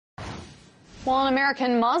Well, an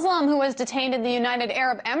American Muslim who was detained in the United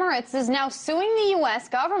Arab Emirates is now suing the U.S.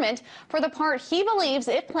 government for the part he believes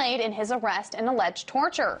it played in his arrest and alleged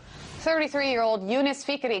torture. 33-year-old Yunus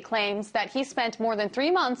Fikri claims that he spent more than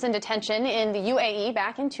 3 months in detention in the UAE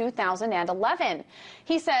back in 2011.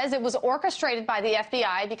 He says it was orchestrated by the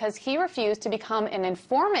FBI because he refused to become an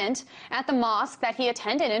informant at the mosque that he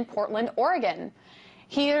attended in Portland, Oregon.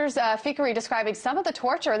 Here's Fikri describing some of the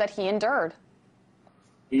torture that he endured.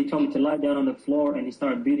 He told me to lie down on the floor, and he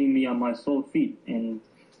started beating me on my sole feet. And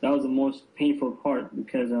that was the most painful part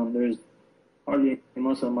because there's hardly any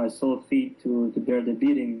muscle on my sole feet to bear the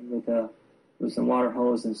beating with some water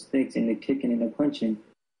hose and sticks and the kicking and the punching.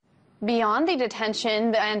 Beyond the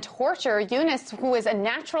detention and torture, Yunus, who is a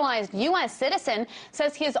naturalized U.S. citizen,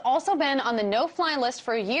 says he has also been on the no-fly list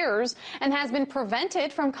for years and has been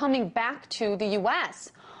prevented from coming back to the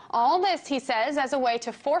U.S. All this, he says, as a way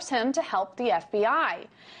to force him to help the FBI.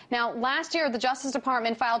 Now, last year, the Justice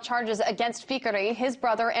Department filed charges against Fikri, his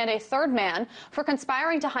brother, and a third man for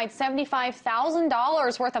conspiring to hide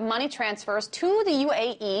 $75,000 worth of money transfers to the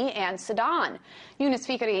UAE and Sudan. Yunus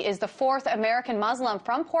Fikri is the 4th American Muslim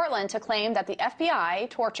from Portland to claim that the FBI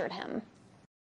tortured him.